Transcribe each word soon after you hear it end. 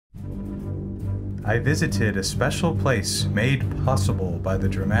I visited a special place made possible by the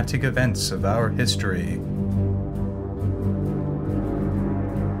dramatic events of our history.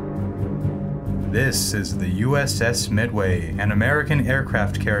 This is the USS Midway, an American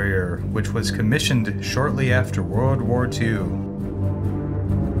aircraft carrier which was commissioned shortly after World War II.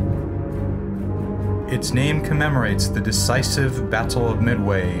 Its name commemorates the decisive Battle of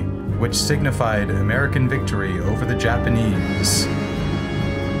Midway, which signified American victory over the Japanese.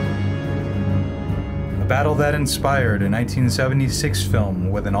 A battle that inspired a 1976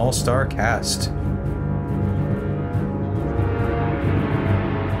 film with an all-star cast.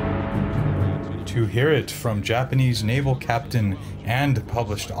 To hear it from Japanese naval captain and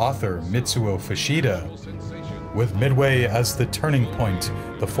published author Mitsuo Fushida. With Midway as the turning point,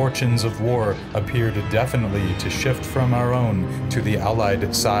 the fortunes of war appeared definitely to shift from our own to the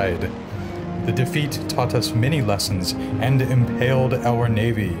Allied side. The defeat taught us many lessons and impaled our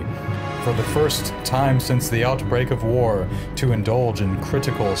Navy, for the first time since the outbreak of war, to indulge in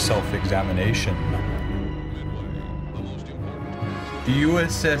critical self-examination. The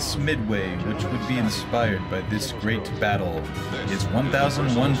USS Midway, which would be inspired by this great battle, is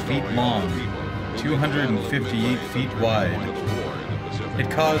 1,001 feet long, 258 feet wide. It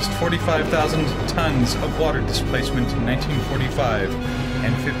caused 45,000 tons of water displacement in 1945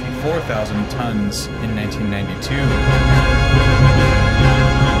 and 54,000 tons in 1992.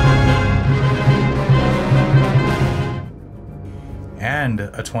 And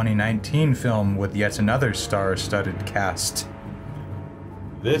a 2019 film with yet another star-studded cast.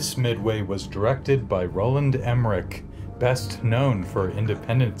 This Midway was directed by Roland Emmerich, best known for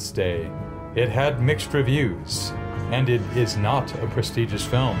Independence Day. It had mixed reviews, and it is not a prestigious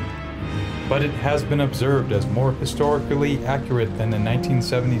film, but it has been observed as more historically accurate than the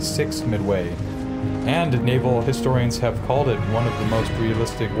 1976 Midway, and naval historians have called it one of the most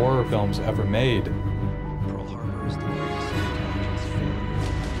realistic war films ever made.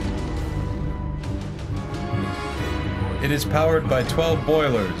 It is powered by 12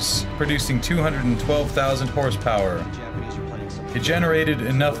 boilers, producing 212,000 horsepower. It generated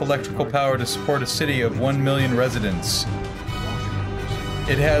enough electrical power to support a city of 1 million residents.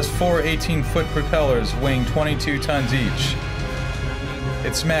 It has 4 18-foot propellers weighing 22 tons each.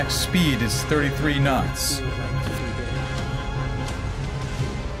 Its max speed is 33 knots.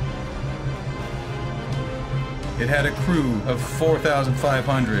 It had a crew of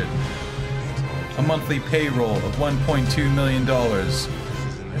 4,500. A monthly payroll of $1.2 million,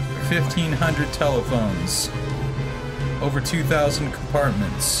 1,500 telephones, over 2,000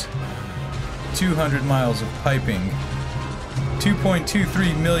 compartments, 200 miles of piping,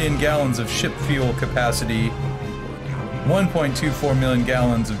 2.23 million gallons of ship fuel capacity, 1.24 million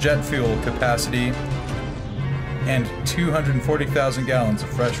gallons of jet fuel capacity, and 240,000 gallons of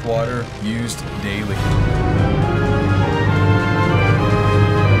fresh water used daily.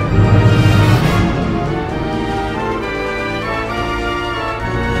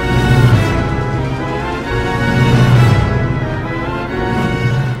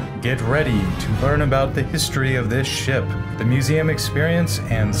 Get ready to learn about the history of this ship, the museum experience,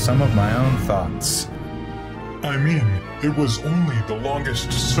 and some of my own thoughts. I mean, it was only the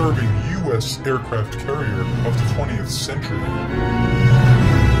longest-serving U.S. aircraft carrier of the 20th century.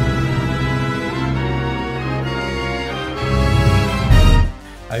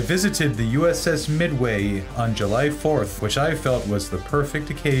 I visited the USS Midway on July 4th, which I felt was the perfect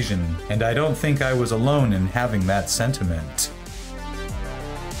occasion, and I don't think I was alone in having that sentiment.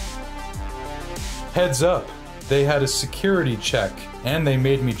 Heads up, they had a security check, and they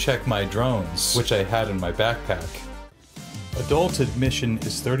made me check my drones, which I had in my backpack. Adult admission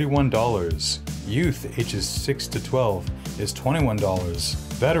is $31. Youth ages 6 to 12 is $21.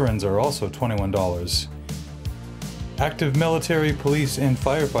 Veterans are also $21. Active military, police, and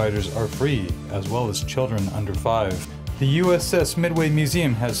firefighters are free, as well as children under 5. The USS Midway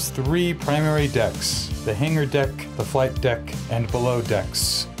Museum has 3 primary decks: the hangar deck, the flight deck, and below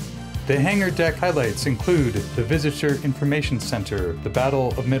decks. The hangar deck highlights include the Visitor Information Center, the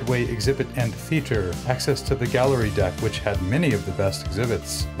Battle of Midway exhibit and theater, access to the gallery deck, which had many of the best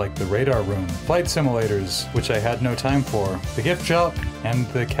exhibits, like the radar room, flight simulators, which I had no time for, the gift shop, and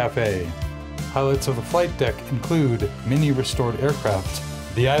the cafe. Highlights of the flight deck include many restored aircraft,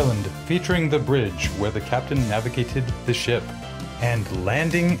 the island featuring the bridge where the captain navigated the ship, and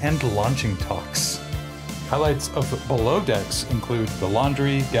landing and launching talks. Highlights of below decks include the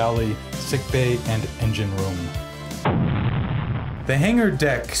laundry, galley, sickbay, and engine room. The hangar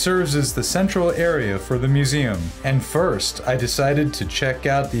deck serves as the central area for the museum, and first I decided to check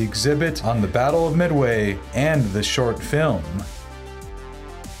out the exhibit on the Battle of Midway and the short film.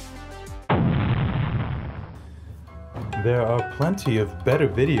 There are plenty of better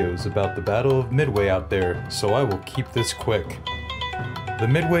videos about the Battle of Midway out there, so I will keep this quick. The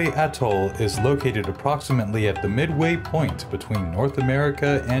Midway Atoll is located approximately at the midway point between North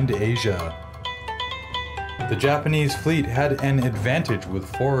America and Asia. The Japanese fleet had an advantage with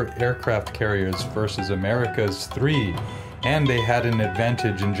 4 aircraft carriers versus America's 3, and they had an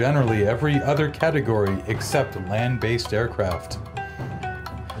advantage in generally every other category except land-based aircraft.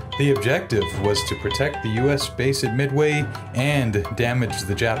 The objective was to protect the US base at Midway and damage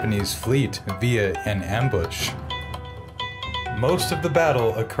the Japanese fleet via an ambush. Most of the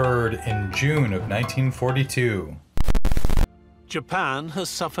battle occurred in June of 1942. Japan has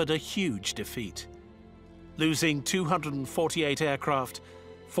suffered a huge defeat, losing 248 aircraft,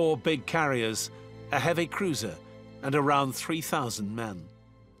 4 big carriers, a heavy cruiser, and around 3,000 men.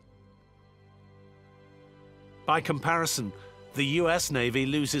 By comparison, the US Navy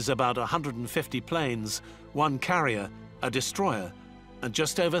loses about 150 planes, 1 carrier, a destroyer, and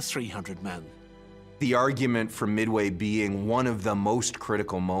just over 300 men. The argument for Midway being one of the most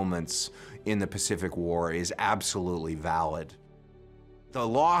critical moments in the Pacific War is absolutely valid. The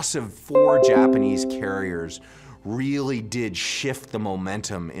loss of 4 Japanese carriers really did shift the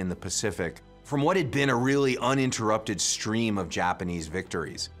momentum in the Pacific from what had been a really uninterrupted stream of Japanese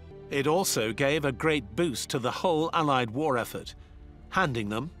victories. It also gave a great boost to the whole Allied war effort, handing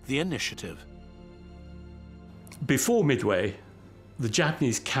them the initiative. Before Midway, the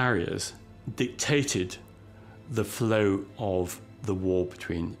Japanese carriers dictated the flow of the war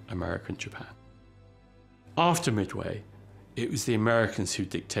between America and Japan. After Midway, it was the Americans who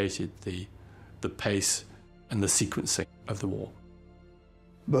dictated the pace and the sequencing of the war.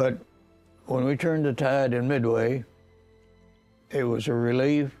 But when we turned the tide in Midway, it was a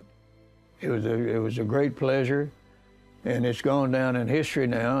relief, it was a great pleasure, and it's gone down in history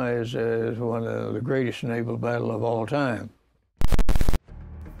now as one of the greatest naval battles of all time.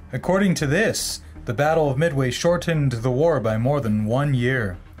 According to this, the Battle of Midway shortened the war by more than 1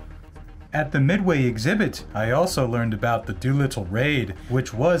 year. At the Midway exhibit, I also learned about the Doolittle Raid,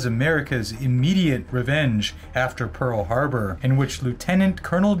 which was America's immediate revenge after Pearl Harbor, in which Lieutenant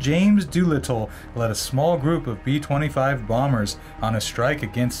Colonel James Doolittle led a small group of B-25 bombers on a strike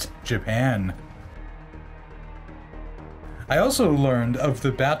against Japan. I also learned of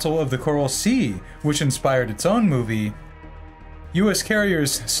the Battle of the Coral Sea, which inspired its own movie. US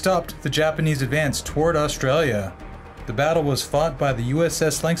carriers stopped the Japanese advance toward Australia. The battle was fought by the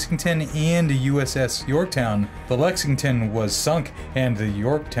USS Lexington and the USS Yorktown. The Lexington was sunk and the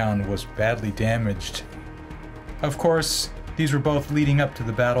Yorktown was badly damaged. Of course, these were both leading up to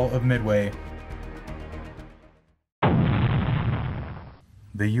the Battle of Midway.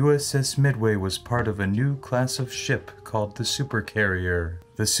 The USS Midway was part of a new class of ship called the supercarrier.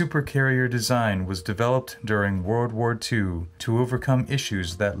 The supercarrier design was developed during World War II to overcome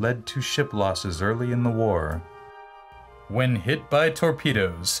issues that led to ship losses early in the war. When hit by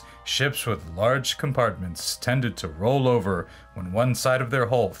torpedoes, ships with large compartments tended to roll over when one side of their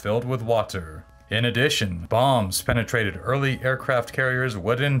hull filled with water. In addition, bombs penetrated early aircraft carriers'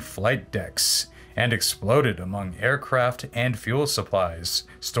 wooden flight decks and exploded among aircraft and fuel supplies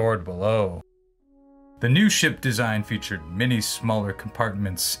stored below. The new ship design featured many smaller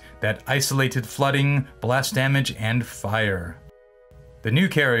compartments that isolated flooding, blast damage, and fire. The new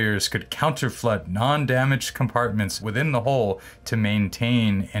carriers could counterflood non-damaged compartments within the hull to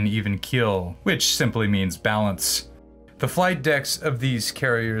maintain an even keel, which simply means balance. The flight decks of these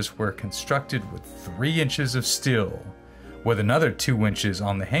carriers were constructed with 3 inches of steel, with another 2 inches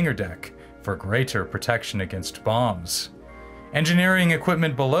on the hangar deck for greater protection against bombs. Engineering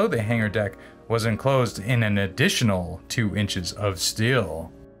equipment below the hangar deck was enclosed in an additional 2 inches of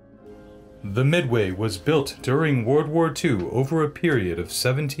steel. The Midway was built during World War II over a period of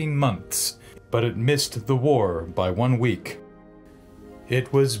 17 months, but it missed the war by 1 week.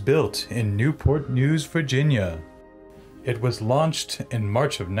 It was built in Newport News, Virginia. It was launched in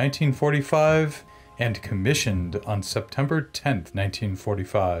March of 1945 and commissioned on September 10th,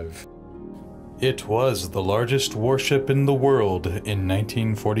 1945. It was the largest warship in the world in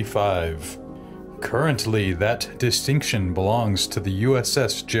 1945. Currently, that distinction belongs to the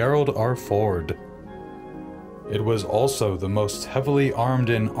USS Gerald R. Ford. It was also the most heavily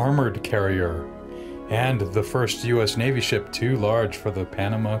armed and armored carrier, and the first US Navy ship too large for the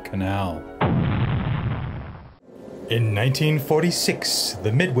Panama Canal. In 1946,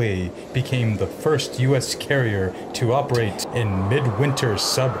 the Midway became the first US carrier to operate in midwinter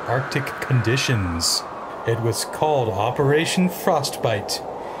subarctic conditions. It was called Operation Frostbite,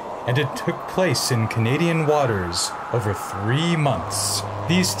 and it took place in Canadian waters over 3 months.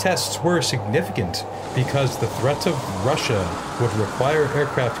 These tests were significant because the threat of Russia would require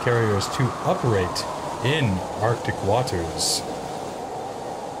aircraft carriers to operate in Arctic waters.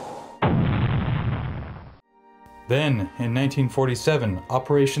 Then, in 1947,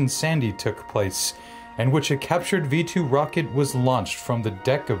 Operation Sandy took place, in which a captured V-2 rocket was launched from the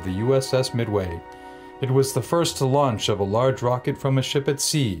deck of the USS Midway. It was the first launch of a large rocket from a ship at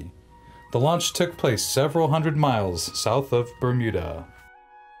sea. The launch took place several hundred miles south of Bermuda.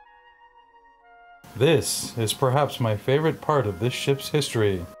 This is perhaps my favorite part of this ship's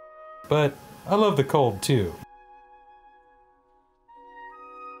history, but I love the cold too.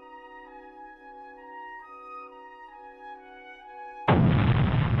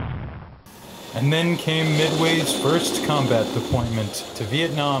 And then came Midway's first combat deployment to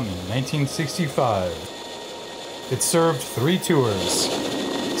Vietnam in 1965. It served 3 tours.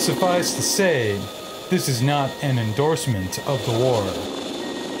 Suffice to say, this is not an endorsement of the war.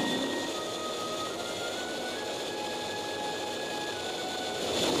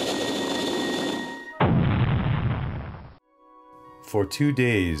 For 2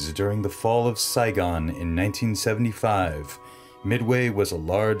 days during the fall of Saigon in 1975, Midway was a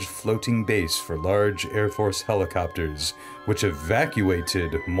large floating base for large Air Force helicopters, which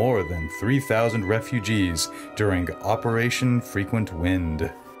evacuated more than 3,000 refugees during Operation Frequent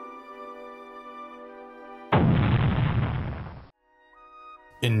Wind.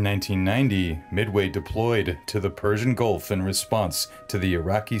 In 1990, Midway deployed to the Persian Gulf in response to the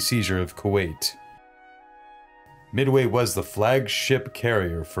Iraqi seizure of Kuwait. Midway was the flagship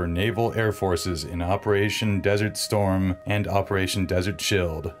carrier for naval air forces in Operation Desert Storm and Operation Desert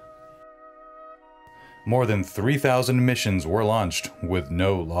Shield. More than 3,000 missions were launched with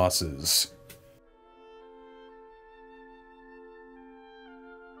no losses.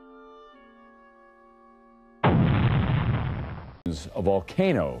 A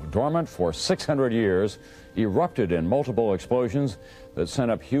volcano, dormant for 600 years, erupted in multiple explosions that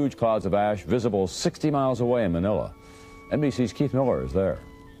sent up huge clouds of ash visible 60 miles away in Manila. NBC's Keith Miller is there.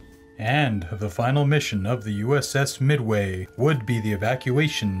 And the final mission of the USS Midway would be the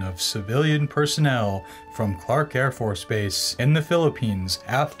evacuation of civilian personnel from Clark Air Force Base in the Philippines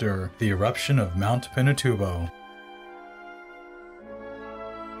after the eruption of Mount Pinatubo.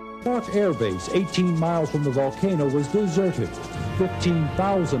 Clark Air Base, 18 miles from the volcano, was deserted.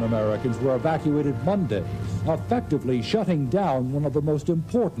 15,000 Americans were evacuated Monday, effectively shutting down one of the most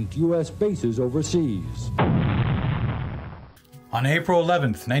important U.S. bases overseas. On April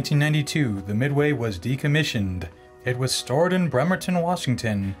 11th, 1992, the Midway was decommissioned. It was stored in Bremerton,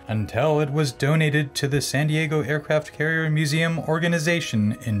 Washington, until it was donated to the San Diego Aircraft Carrier Museum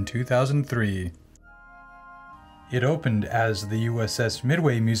organization in 2003. It opened as the USS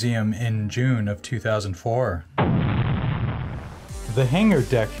Midway Museum in June of 2004. The hangar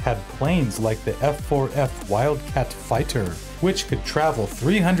deck had planes like the F-4F Wildcat fighter, which could travel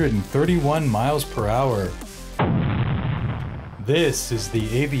 331 miles per hour. This is the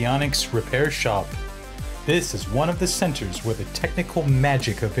avionics repair shop. This is one of the centers where the technical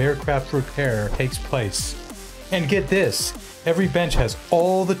magic of aircraft repair takes place. And get this, every bench has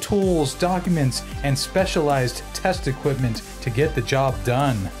all the tools, documents, and specialized test equipment to get the job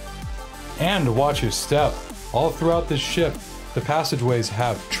done. And watch your step. All throughout this ship, the passageways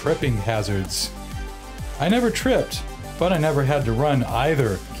have tripping hazards. I never tripped, but I never had to run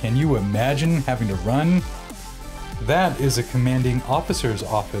either. Can you imagine having to run? That is a commanding officer's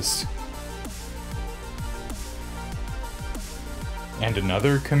office. And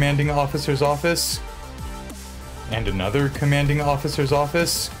another commanding officer's office. And another commanding officer's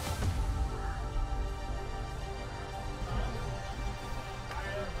office.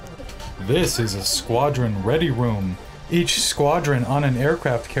 This is a squadron ready room. Each squadron on an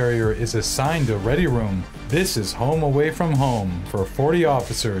aircraft carrier is assigned a ready room. This is home away from home for 40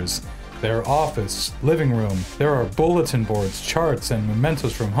 officers. Their office, living room. There are bulletin boards, charts, and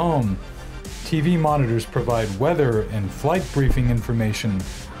mementos from home. TV monitors provide weather and flight briefing information,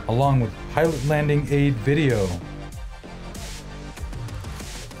 along with pilot landing aid video.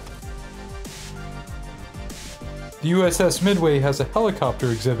 The USS Midway has a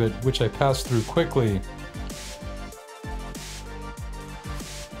helicopter exhibit, which I passed through quickly.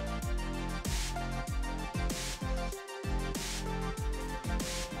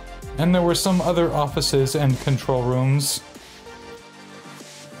 And there were some other offices and control rooms.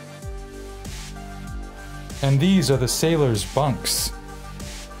 And these are the sailors' bunks.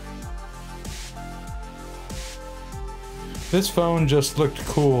 This phone just looked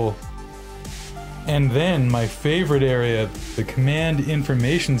cool. And then my favorite area, the Command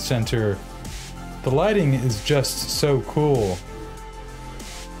Information Center. The lighting is just so cool.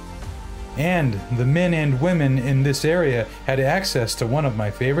 And the men and women in this area had access to one of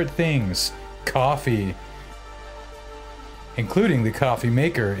my favorite things, coffee. Including the coffee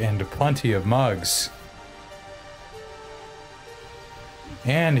maker and plenty of mugs.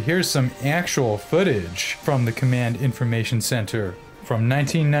 And here's some actual footage from the Command Information Center from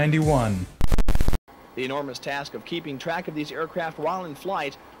 1991. The enormous task of keeping track of these aircraft while in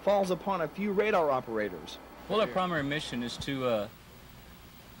flight falls upon a few radar operators. Well, our primary mission is to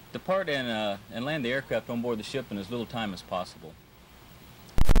depart and land the aircraft on board the ship in as little time as possible.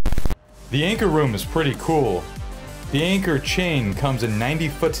 The anchor room is pretty cool. The anchor chain comes in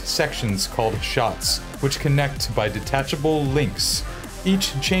 90-foot sections called shots, which connect by detachable links.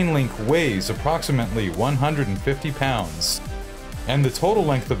 Each chain link weighs approximately 150 pounds. And the total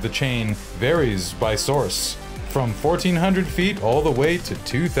length of the chain varies by source, from 1,400 feet all the way to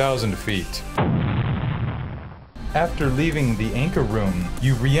 2,000 feet. After leaving the anchor room,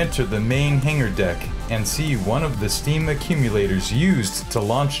 you re-enter the main hangar deck and see one of the steam accumulators used to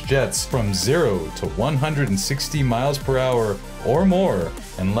launch jets from 0 to 160 miles per hour or more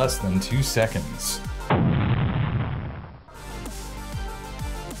in less than 2 seconds.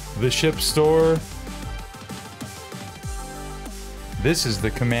 The ship store. This is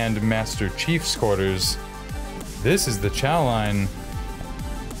the Command Master Chief's quarters. This is the chow line.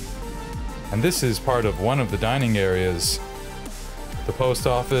 And this is part of one of the dining areas. The post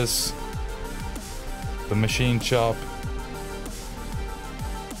office, the machine shop,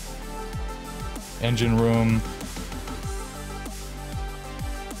 engine room,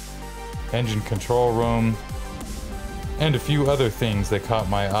 engine control room, and a few other things that caught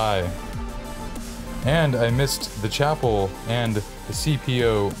my eye. And I missed the chapel and the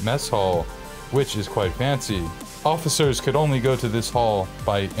CPO mess hall, which is quite fancy. Officers could only go to this hall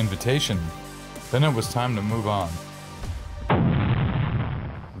by invitation. Then it was time to move on.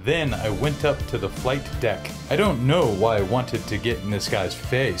 Then I went up to the flight deck. I don't know why I wanted to get in this guy's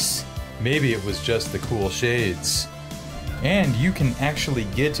face. Maybe it was just the cool shades. And you can actually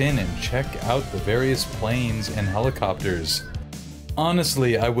get in and check out the various planes and helicopters.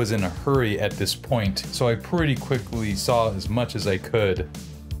 Honestly, I was in a hurry at this point, so I pretty quickly saw as much as I could.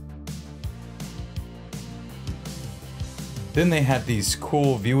 Then they had these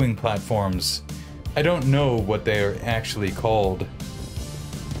cool viewing platforms. I don't know what they are actually called.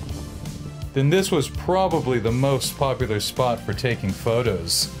 Then this was probably the most popular spot for taking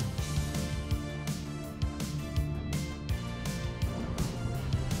photos.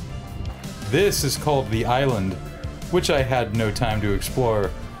 This is called the island, which I had no time to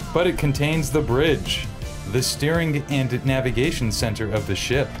explore, but it contains the bridge, the steering and navigation center of the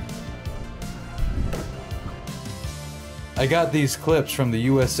ship. I got these clips from the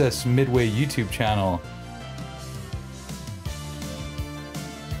USS Midway YouTube channel.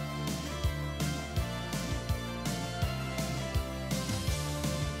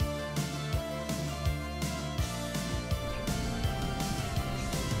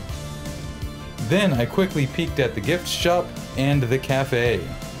 Then I quickly peeked at the gift shop and the cafe.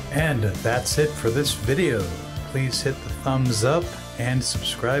 And that's it for this video. Please hit the thumbs up and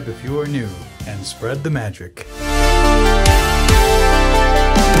subscribe if you are new, and spread the magic.